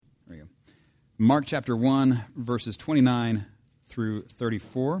Mark chapter 1, verses 29 through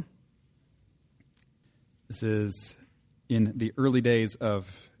 34. This is in the early days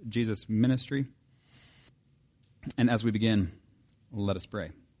of Jesus' ministry. And as we begin, let us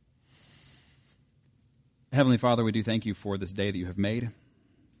pray. Heavenly Father, we do thank you for this day that you have made.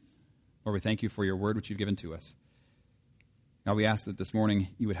 Lord, we thank you for your word which you've given to us. God, we ask that this morning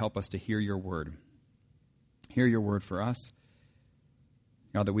you would help us to hear your word. Hear your word for us.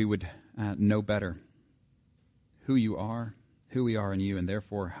 God, that we would know better who you are, who we are in you, and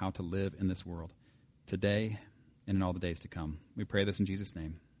therefore how to live in this world today and in all the days to come. We pray this in Jesus'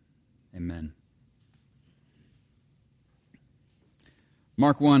 name. Amen.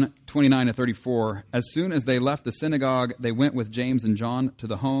 Mark 1, 29 to 34. As soon as they left the synagogue, they went with James and John to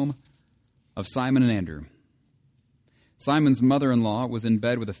the home of Simon and Andrew. Simon's mother-in-law was in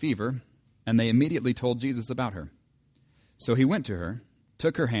bed with a fever, and they immediately told Jesus about her. So he went to her,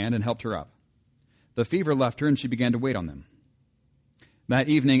 took her hand, and helped her up. The fever left her, and she began to wait on them. That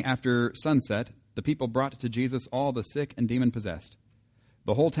evening after sunset, the people brought to Jesus all the sick and demon-possessed.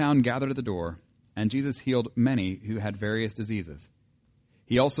 The whole town gathered at the door, and Jesus healed many who had various diseases.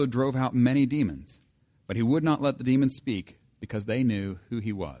 He also drove out many demons, but he would not let the demons speak because they knew who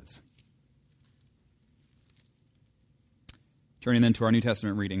he was. Turning then to our New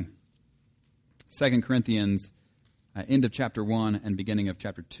Testament reading, 2 Corinthians, end of chapter 1 and beginning of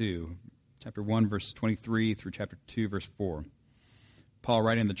chapter 2. Chapter 1, verse 23 through chapter 2, verse 4. Paul,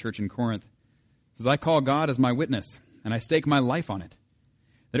 writing to the church in Corinth, says, I call God as my witness, and I stake my life on it,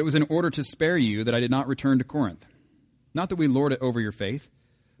 that it was in order to spare you that I did not return to Corinth. Not that we lord it over your faith,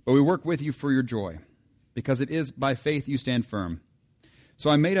 but we work with you for your joy, because it is by faith you stand firm. So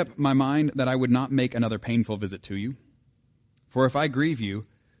I made up my mind that I would not make another painful visit to you. For if I grieve you,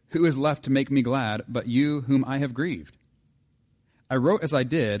 who is left to make me glad but you whom I have grieved? I wrote as I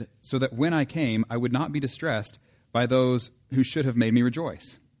did, so that when I came I would not be distressed by those who should have made me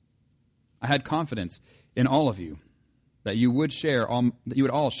rejoice. I had confidence in all of you, that you would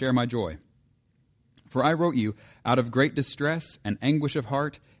all share my joy. For I wrote you out of great distress and anguish of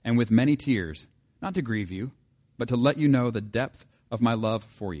heart and with many tears, not to grieve you, but to let you know the depth of my love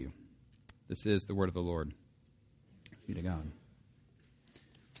for you. This is the word of the Lord. Be to God.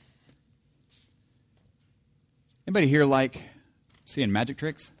 Anybody here like seeing magic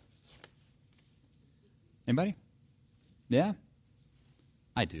tricks? Anybody? Yeah?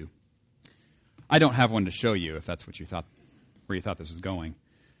 I do. I don't have one to show you if that's what you thought, where you thought this was going.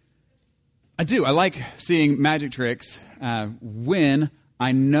 I do. I like seeing magic tricks when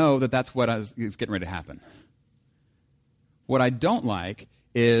I know that that's what is getting ready to happen. What I don't like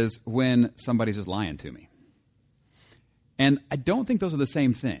is when somebody's just lying to me. And I don't think those are the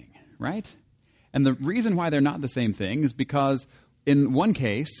same thing, right? And the reason why they're not the same thing is because in one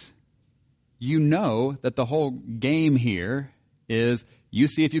case, you know that the whole game here is you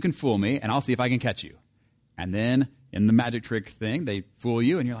see if you can fool me, and I'll see if I can catch you. And then in the magic trick thing, they fool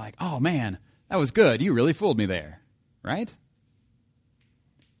you, and you're like, oh man, that was good. You really fooled me there, right?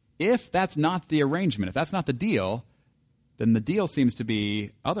 If that's not the arrangement, if that's not the deal, then the deal seems to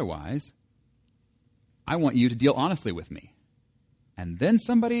be otherwise. I want you to deal honestly with me. And then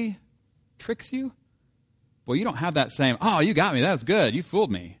somebody tricks you? Well, you don't have that same, oh, you got me, that was good, you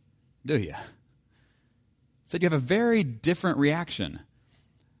fooled me, do you? So you have a very different reaction.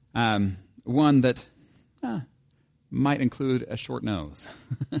 One that might include a short nose.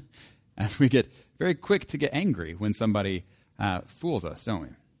 As we get very quick to get angry when somebody fools us, don't we?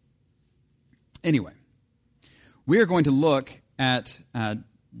 Anyway, we are going to look at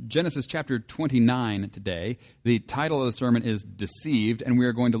Genesis chapter 29 today. The title of the sermon is Deceived, and we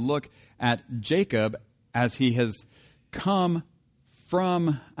are going to look at Jacob as he has come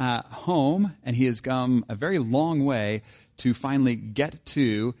from home, and he has come a very long way to finally get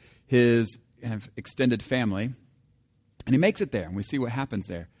to his kind of extended family. And he makes it there, and we see what happens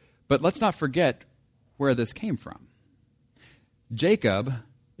there. But let's not forget where this came from. Jacob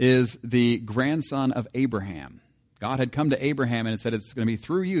is the grandson of Abraham. God had come to Abraham and had said, it's going to be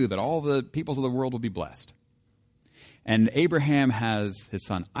through you that all the peoples of the world will be blessed. And Abraham has his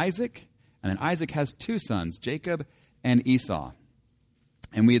son Isaac, and then Isaac has two sons, Jacob and Esau.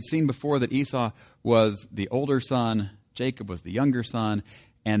 And we had seen before that Esau was the older son, Jacob was the younger son,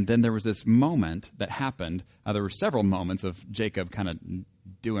 and then there was this moment that happened. There were several moments of Jacob kind of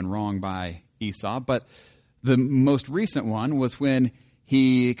doing wrong by Esau, but the most recent one was when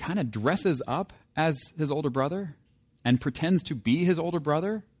he kind of dresses up as his older brother and pretends to be his older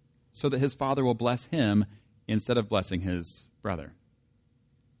brother so that his father will bless him instead of blessing his brother.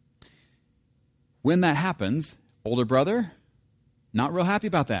 When that happens, older brother, not real happy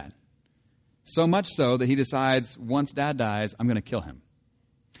about that. So much so that he decides, once Dad dies, I'm going to kill him.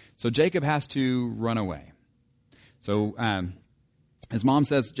 So Jacob has to run away. So his mom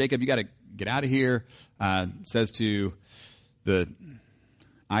says, Jacob, you got to get out of here. Says to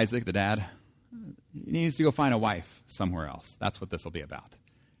Isaac, the dad, he needs to go find a wife somewhere else. That's what this will be about.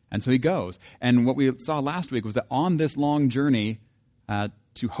 And so he goes. And what we saw last week was that on this long journey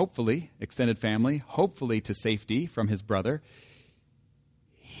to hopefully extended family, hopefully to safety from his brother,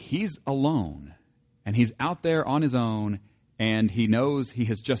 he's alone. And he's out there on his own, and he knows he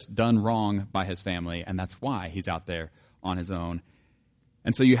has just done wrong by his family, and that's why he's out there on his own.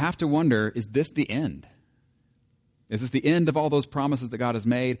 And so you have to wonder, is this the end? Is this the end of all those promises that God has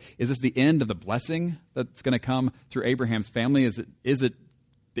made? Is this the end of the blessing that's going to come through Abraham's family? Is it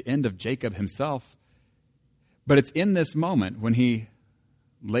the end of Jacob himself? But it's in this moment when he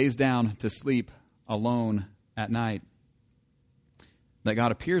lays down to sleep alone at night that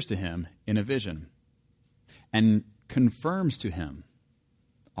God appears to him in a vision and confirms to him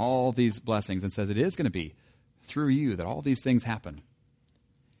all these blessings and says it is going to be through you that all these things happen.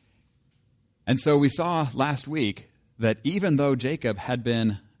 And so we saw last week that even though Jacob had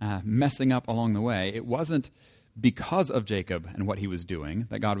been messing up along the way, it wasn't because of Jacob and what he was doing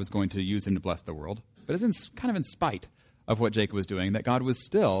that God was going to use him to bless the world, but it's kind of in spite of what Jacob was doing that God was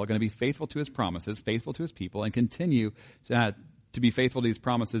still going to be faithful to his promises, faithful to his people, and continue to be faithful to these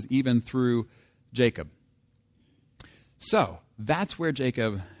promises even through Jacob. So that's where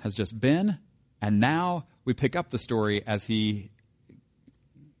Jacob has just been, and now we pick up the story as he,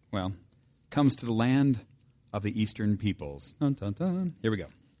 comes to the land of the eastern peoples. Dun, dun, dun. Here we go.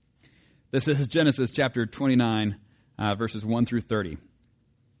 This is Genesis chapter 29, verses 1 through 30. It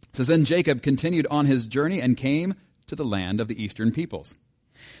says, Then Jacob continued on his journey and came to the land of the eastern peoples.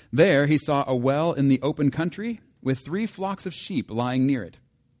 There he saw a well in the open country with 3 flocks of sheep lying near it,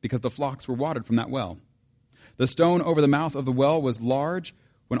 because the flocks were watered from that well. The stone over the mouth of the well was large.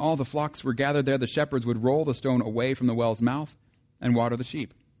 When all the flocks were gathered there, the shepherds would roll the stone away from the well's mouth and water the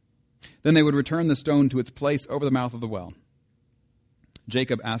sheep. Then they would return the stone to its place over the mouth of the well.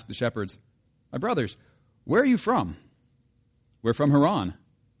 Jacob asked the shepherds, My brothers, where are you from? We're from Haran,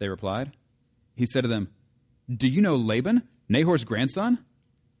 they replied. He said to them, Do you know Laban, Nahor's grandson?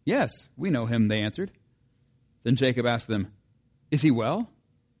 Yes, we know him, they answered. Then Jacob asked them, Is he well?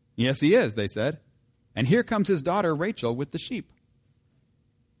 Yes, he is, they said. And here comes his daughter Rachel with the sheep.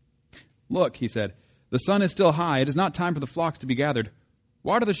 Look, he said, the sun is still high. It is not time for the flocks to be gathered.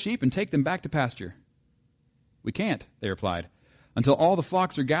 Water the sheep and take them back to pasture. We can't, they replied, until all the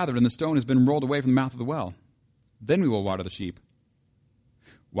flocks are gathered and the stone has been rolled away from the mouth of the well. Then we will water the sheep.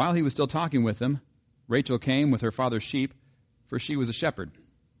 While he was still talking with them, Rachel came with her father's sheep, for she was a shepherd.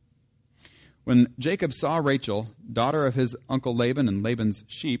 When Jacob saw Rachel, daughter of his uncle Laban and Laban's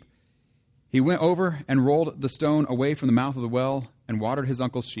sheep, he went over and rolled the stone away from the mouth of the well and watered his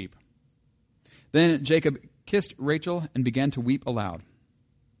uncle's sheep. Then Jacob kissed Rachel and began to weep aloud.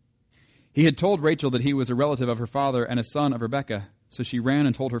 He had told Rachel that he was a relative of her father and a son of Rebekah, so she ran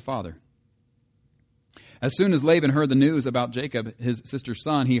and told her father. As soon as Laban heard the news about Jacob, his sister's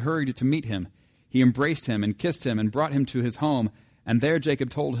son, he hurried to meet him. He embraced him and kissed him and brought him to his home, and there Jacob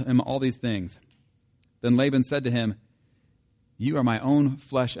told him all these things. Then Laban said to him, You are my own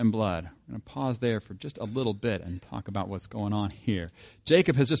flesh and blood. I'm going to pause there for just a little bit and talk about what's going on here.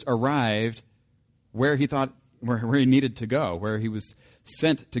 Jacob has just arrived where he thought, where he needed to go, where he was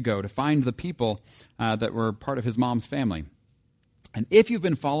sent to go, to find the people that were part of his mom's family. And if you've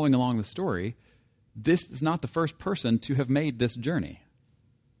been following along the story, this is not the first person to have made this journey.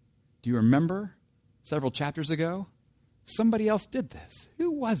 Do you remember several chapters ago? Somebody else did this.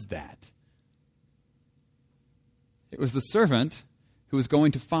 Who was that? It was the servant who was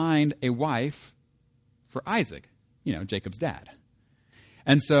going to find a wife for Isaac, Jacob's dad.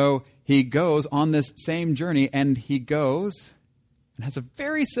 And so he goes on this same journey, and he goes and has a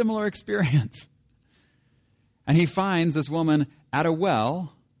very similar experience. And he finds this woman at a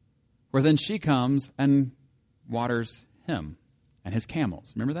well, where then she comes and waters him and his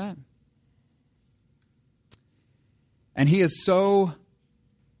camels. Remember that? And he is so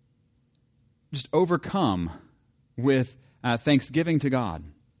just overcome with thanksgiving to God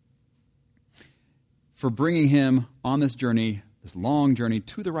for bringing him on this journey, this long journey,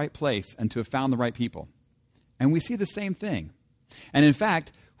 to the right place and to have found the right people. And we see the same thing. And in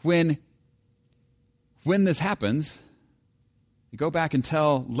fact, when this happens, you go back and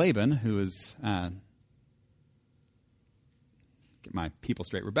tell Laban, who is, get my people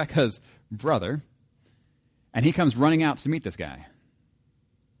straight, Rebekah's brother, and he comes running out to meet this guy.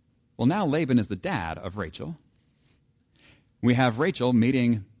 Well, now Laban is the dad of Rachel. We have Rachel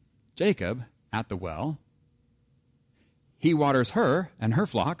meeting Jacob at the well. He waters her and her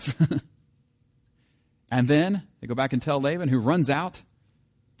flocks. And then they go back and tell Laban, who runs out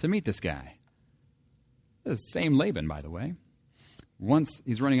to meet this guy. The same Laban, by the way. Once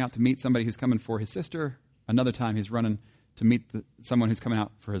he's running out to meet somebody who's coming for his sister. Another time he's running to meet someone who's coming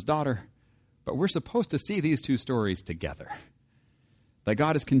out for his daughter. But we're supposed to see these two stories together. That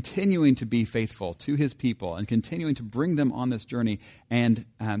God is continuing to be faithful to his people and continuing to bring them on this journey and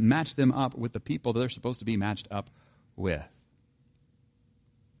match them up with the people that they're supposed to be matched up with.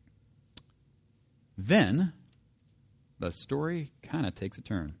 Then the story kind of takes a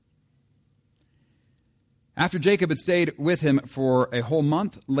turn. After Jacob had stayed with him for a whole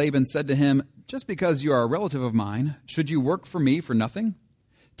month, Laban said to him, "Just because you are a relative of mine, should you work for me for nothing?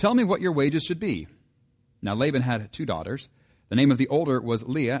 Tell me what your wages should be." Now Laban had 2 daughters. The name of the older was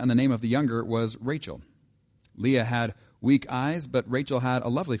Leah, and the name of the younger was Rachel. Leah had weak eyes, but Rachel had a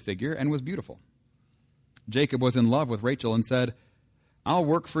lovely figure and was beautiful. Jacob was in love with Rachel and said, "I'll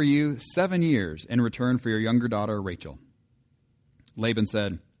work for you 7 years in return for your younger daughter Rachel." Laban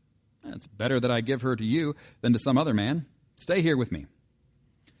said, "It's better that I give her to you than to some other man. Stay here with me."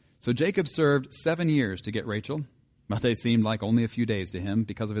 So Jacob served 7 years to get Rachel, but they seemed like only a few days to him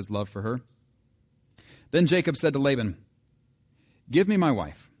because of his love for her. Then Jacob said to Laban, "Give me my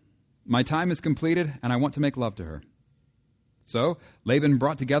wife. My time is completed, and I want to make love to her." So Laban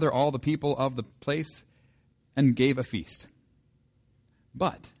brought together all the people of the place and gave a feast.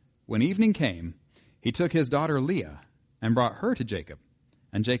 But when evening came, he took his daughter Leah and brought her to Jacob,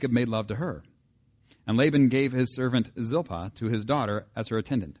 and Jacob made love to her. And Laban gave his servant Zilpah to his daughter as her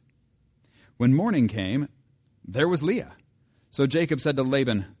attendant. When morning came, there was Leah. So Jacob said to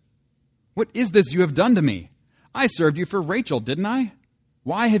Laban, "What is this you have done to me? I served you for Rachel, didn't I?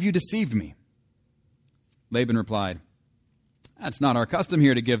 Why have you deceived me?" Laban replied, "That's not our custom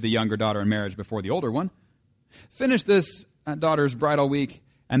here to give the younger daughter in marriage before the older one. Finish this daughter's bridal week,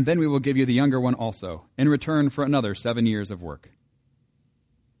 and then we will give you the younger one also, in return for another 7 years of work."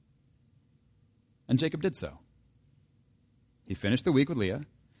 And Jacob did so. He finished the week with Leah,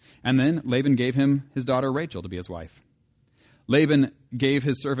 and then Laban gave him his daughter Rachel to be his wife. Laban gave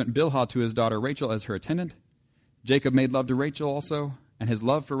his servant Bilhah to his daughter Rachel as her attendant. Jacob made love to Rachel also, and his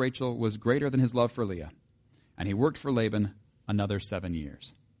love for Rachel was greater than his love for Leah. And he worked for Laban another 7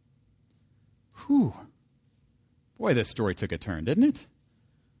 years. Whew. Boy, this story took a turn, didn't it?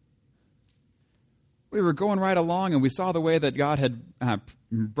 We were going right along, and we saw the way that God had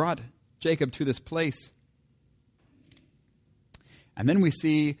brought Jacob to this place. And then we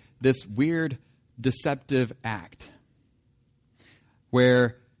see this weird, deceptive act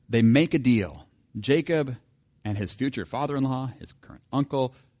where they make a deal. Jacob and his future father-in-law, his current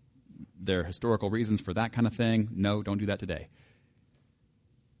uncle, there are historical reasons for that kind of thing. No, don't do that today.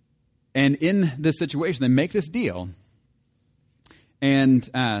 And in this situation, they make this deal. And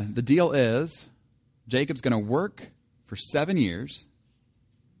the deal is Jacob's going to work for 7 years.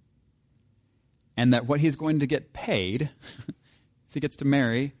 And that what he's going to get paid is he gets to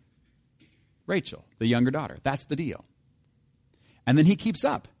marry Rachel, the younger daughter. That's the deal. And then he keeps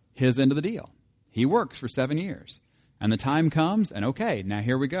up his end of the deal. He works for 7 years. And the time comes, and okay, now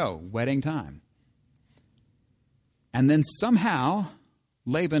here we go, wedding time. And then somehow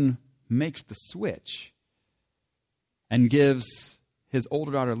Laban makes the switch and gives his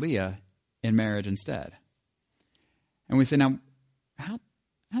older daughter Leah in marriage instead. And we say, now, how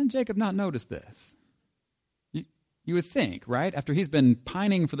did Jacob not notice this? You would think, right? After he's been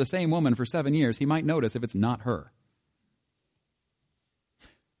pining for the same woman for 7 years, he might notice if it's not her.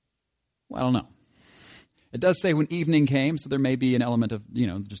 Well, I don't know. It does say when evening came, so there may be an element of,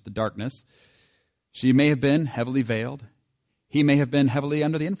 just the darkness. She may have been heavily veiled. He may have been heavily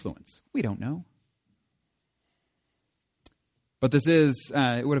under the influence. We don't know. But this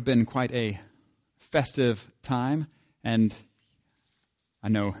it would have been quite a festive time, and I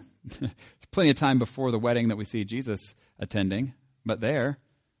know plenty of time before the wedding that we see Jesus attending, but there's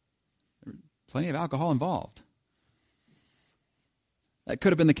plenty of alcohol involved. That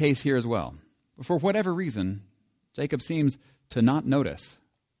could have been the case here as well. But for whatever reason, Jacob seems to not notice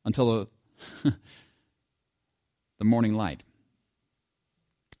until the morning light.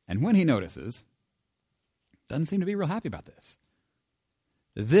 And when he notices, doesn't seem to be real happy about this.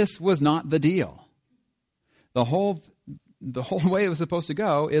 This was not the deal. The whole way it was supposed to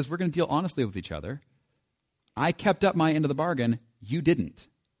go is we're going to deal honestly with each other. I kept up my end of the bargain. You didn't.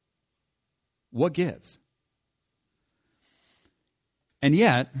 What gives? And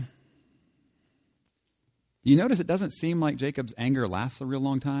yet, you notice it doesn't seem like Jacob's anger lasts a real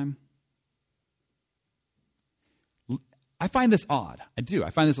long time? I find this odd. I do. I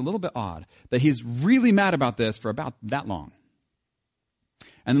find this a little bit odd that he's really mad about this for about that long.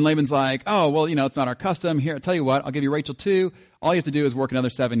 And then Laban's like, oh, well, it's not our custom. Here, I'll tell you what, I'll give you Rachel too. All you have to do is work another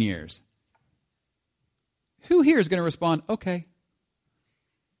 7 years. Who here is going to respond, okay?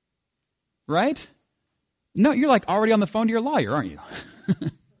 Right? No, you're like already on the phone to your lawyer, aren't you?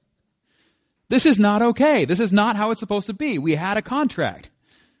 This is not okay. This is not how it's supposed to be. We had a contract.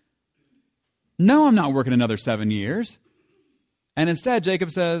 No, I'm not working another 7 years. And instead,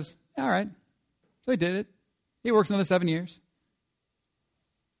 Jacob says, all right. So he did it. He works another 7 years.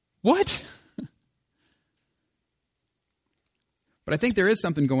 What? But I think there is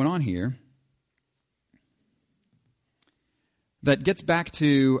something going on here that gets back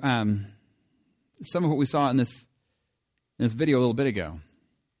to some of what we saw in this video a little bit ago,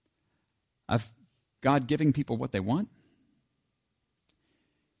 of God giving people what they want.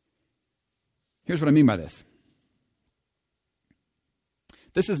 Here's what I mean by this.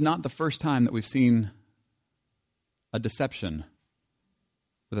 This is not the first time that we've seen a deception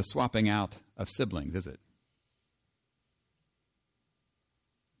with a swapping out of siblings, is it?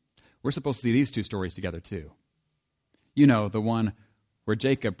 We're supposed to see these two stories together too. The one where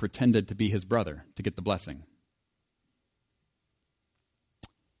Jacob pretended to be his brother to get the blessing.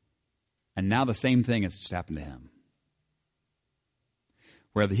 And now the same thing has just happened to him.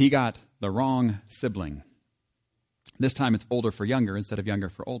 Where he got the wrong sibling. This time it's older for younger instead of younger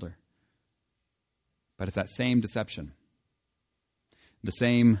for older. But it's that same deception. The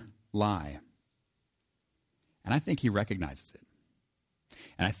same lie. And I think he recognizes it.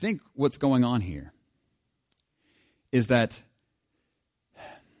 And I think what's going on here is that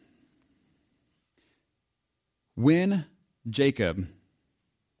when Jacob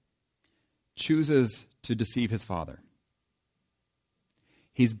chooses to deceive his father,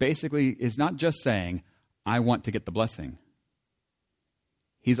 he's not just saying, I want to get the blessing.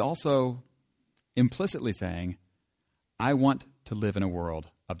 He's also implicitly saying, I want to live in a world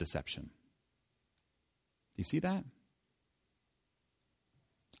of deception. Do you see that?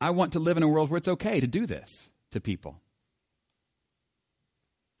 I want to live in a world where it's okay to do this to people.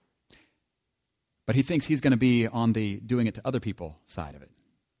 But he thinks he's going to be on the doing it to other people side of it.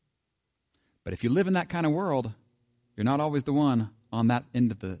 But if you live in that kind of world, you're not always the one on that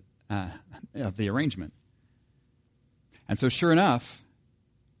end of the arrangement. And so sure enough,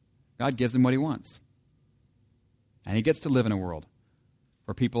 God gives him what he wants. And he gets to live in a world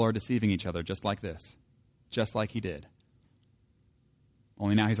where people are deceiving each other just like this, just like he did.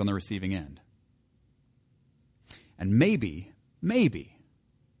 Only now he's on the receiving end. And maybe,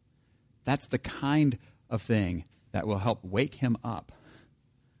 that's the kind of thing that will help wake him up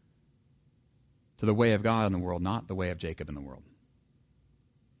to the way of God in the world, not the way of Jacob in the world.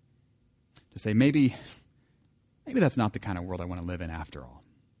 To say, maybe that's not the kind of world I want to live in after all.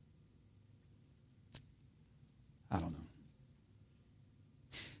 I don't know.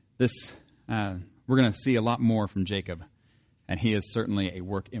 We're going to see a lot more from Jacob, and he is certainly a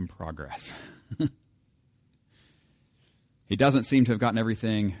work in progress. He doesn't seem to have gotten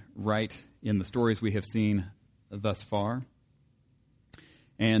everything right in the stories we have seen thus far,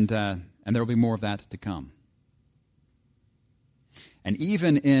 and there will be more of that to come. And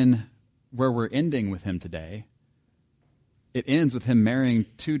even in where we're ending with him today, it ends with him marrying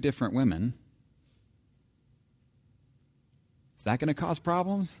 2 different women. Is that going to cause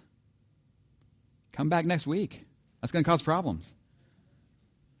problems? Come back next week. That's going to cause problems.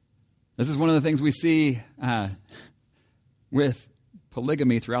 This is one of the things we see with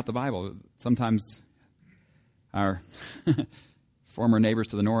polygamy throughout the Bible. Sometimes our former neighbors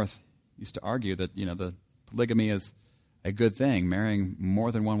to the north used to argue that, the polygamy is a good thing, marrying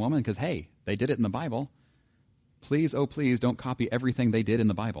more than one woman, because, hey, they did it in the Bible. Please, oh please, don't copy everything they did in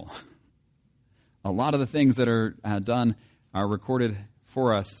the Bible. A lot of the things that are done are recorded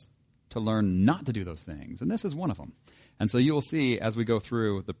for us to learn not to do those things, and this is one of them. And so you will see as we go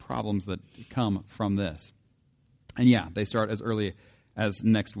through the problems that come from this. And yeah, they start as early as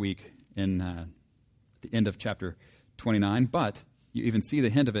next week in the end of chapter 29, but you even see the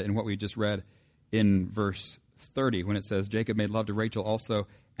hint of it in what we just read in verse 30 when it says, Jacob made love to Rachel also,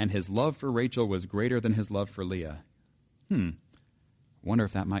 and his love for Rachel was greater than his love for Leah. Wonder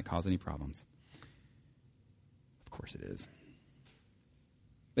if that might cause any problems. Of course it is.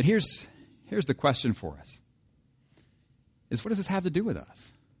 But here's the question for us, is what does this have to do with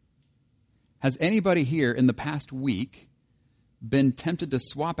us? Has anybody here in the past week been tempted to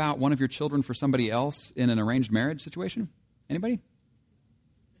swap out one of your children for somebody else in an arranged marriage situation? Anybody?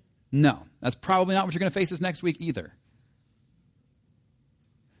 No. That's probably not what you're going to face this next week either.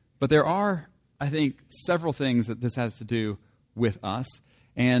 But there are I think, several things that this has to do with us.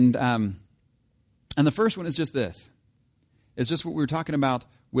 And the first one is just this. It's just what we were talking about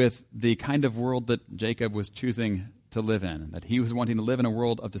with the kind of world that Jacob was choosing to live in, that he was wanting to live in a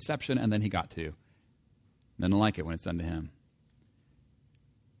world of deception, and then he got to. Didn't like it when it's done to him.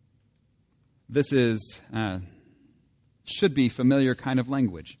 This should be familiar kind of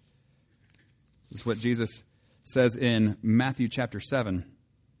language. This is what Jesus says in Matthew chapter 7,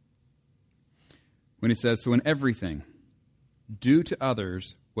 when he says, "So in everything, do to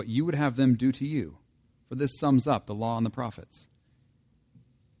others what you would have them do to you, for this sums up the law and the prophets."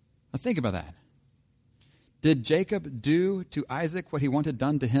 Now think about that. Did Jacob do to Isaac what he wanted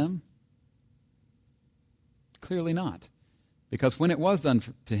done to him? Clearly not. Because when it was done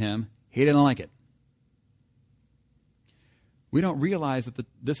to him, he didn't like it. We don't realize that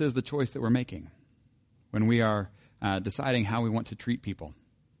this is the choice that we're making when we are deciding how we want to treat people,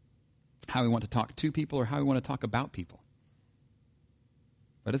 how we want to talk to people, or how we want to talk about people.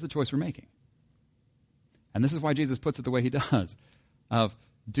 But it's the choice we're making. And this is why Jesus puts it the way he does, of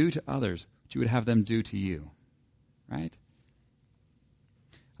do to others what you would have them do to you. Right?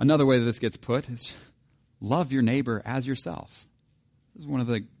 Another way that this gets put is love your neighbor as yourself. This is one of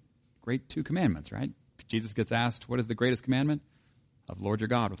the great 2 commandments, right? Jesus gets asked, what is the greatest commandment? Of the Lord your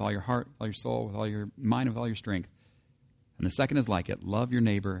God with all your heart, with all your soul, with all your mind, with all your strength. And the second is like it, love your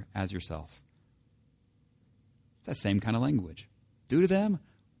neighbor as yourself. It's that same kind of language. Do to them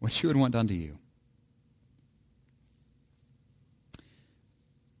what you would want done to you.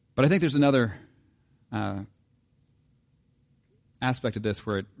 But I think there's another aspect of this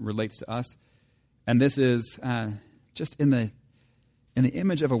where it relates to us. And this is just in the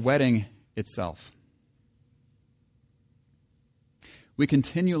image of a wedding itself. We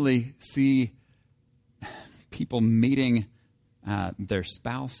continually see people meeting their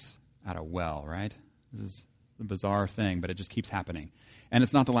spouse at a well, right? This is a bizarre thing, but it just keeps happening. And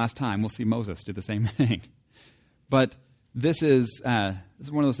it's not the last time. We'll see Moses do the same thing. But this is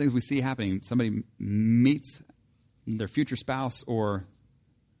one of those things we see happening. Somebody meets their future spouse or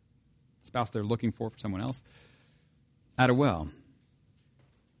spouse they're looking for someone else at a well.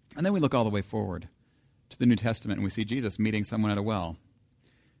 And then we look all the way forward to the New Testament and we see Jesus meeting someone at a well.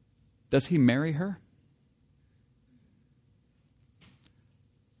 Does he marry her?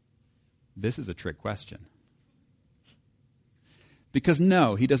 This is a trick question. Because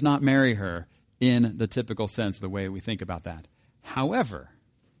no, he does not marry her in the typical sense, the way we think about that. However,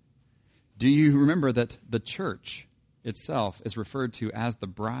 do you remember that the church itself is referred to as the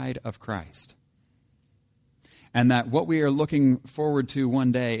bride of Christ? And that what we are looking forward to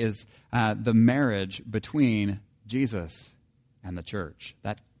one day is the marriage between Jesus and the church,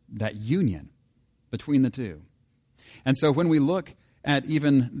 that union between the two. And so when we look at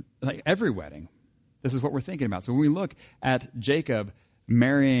even like every wedding, this is what we're thinking about. So when we look at Jacob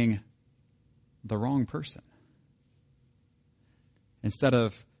marrying the wrong person instead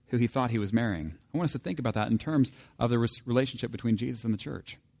of who he thought he was marrying, I want us to think about that in terms of the relationship between Jesus and the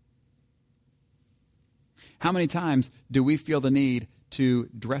church. How many times do we feel the need to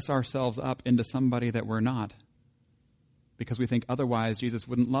dress ourselves up into somebody that we're not because we think otherwise Jesus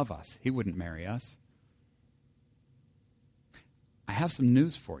wouldn't love us? He wouldn't marry us. I have some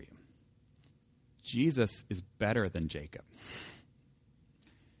news for you. Jesus is better than Jacob.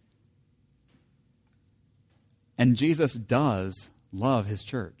 And Jesus does love his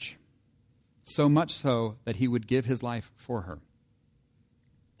church, so much so that he would give his life for her.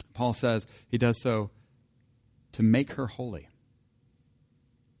 Paul says he does so to make her holy.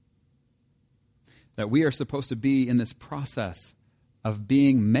 That we are supposed to be in this process of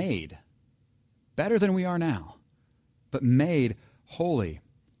being made better than we are now, but made holy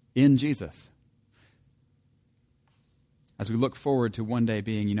in Jesus, as we look forward to one day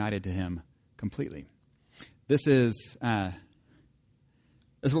being united to him completely. This is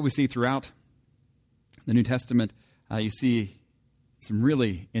what we see throughout the New Testament. You see some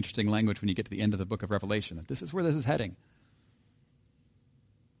really interesting language when you get to the end of the book of Revelation, that this is where this is heading.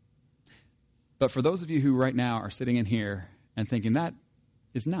 But for those of you who right now are sitting in here and thinking, that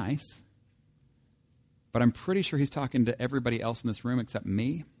is nice, but I'm pretty sure he's talking to everybody else in this room except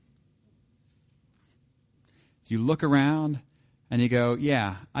me. So you look around and you go,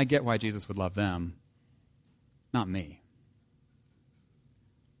 yeah, I get why Jesus would love them, not me.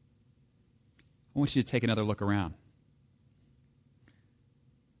 I want you to take another look around.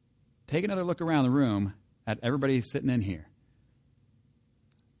 Take another look around the room at everybody sitting in here.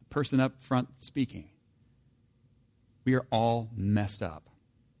 The person up front speaking. We are all messed up.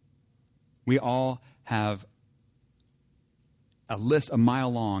 We all have a list a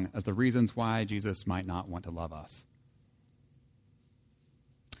mile long as the reasons why Jesus might not want to love us.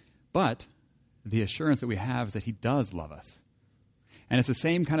 But the assurance that we have is that he does love us. And it's the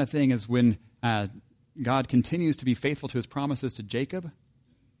same kind of thing as when God continues to be faithful to his promises to Jacob,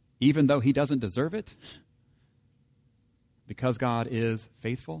 even though he doesn't deserve it, because God is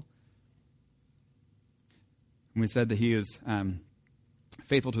faithful. And we said that he is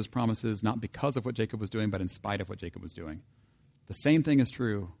faithful to his promises not because of what Jacob was doing, but in spite of what Jacob was doing. The same thing is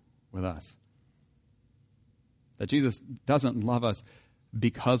true with us. That Jesus doesn't love us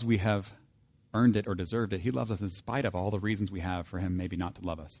because we have earned it or deserved it. He loves us in spite of all the reasons we have for him maybe not to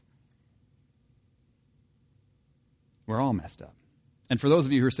love us. We're all messed up. And for those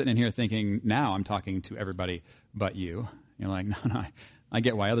of you who are sitting in here thinking, now I'm talking to everybody but you, you're like, no, I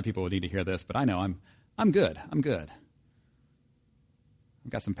get why other people would need to hear this, but I know I'm good. I'm good.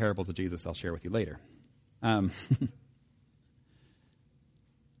 I've got some parables of Jesus I'll share with you later.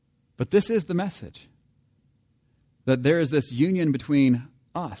 But this is the message, that there is this union between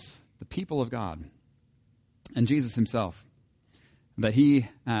us, the people of God, and Jesus himself, that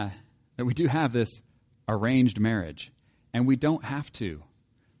we do have this arranged marriage, and we don't have to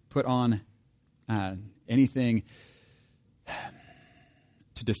put on anything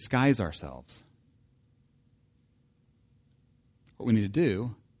to disguise ourselves. What we need to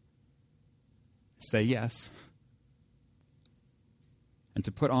do is say yes, and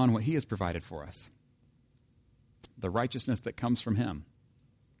to put on what he has provided for us, the righteousness that comes from him,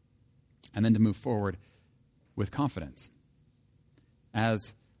 and then to move forward with confidence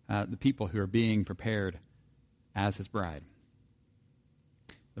as the people who are being prepared as his bride.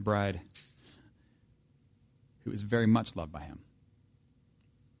 The bride who is very much loved by him.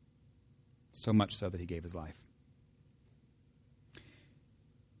 So much so that he gave his life.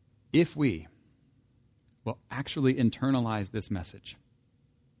 If we will actually internalize this message,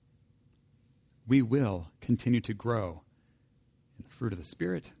 we will continue to grow in the fruit of the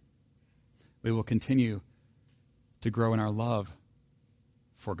Spirit. We will continue to grow in our love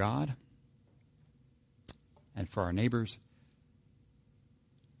for God and for our neighbors.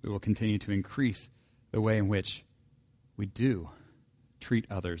 We will continue to increase the way in which we do treat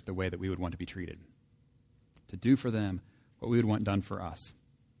others the way that we would want to be treated, to do for them what we would want done for us,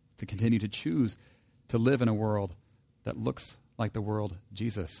 to continue to choose to live in a world that looks like the world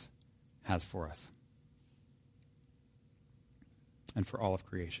Jesus has for us and for all of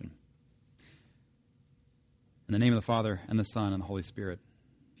creation. In the name of the Father, and the Son, and the Holy Spirit,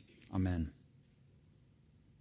 amen.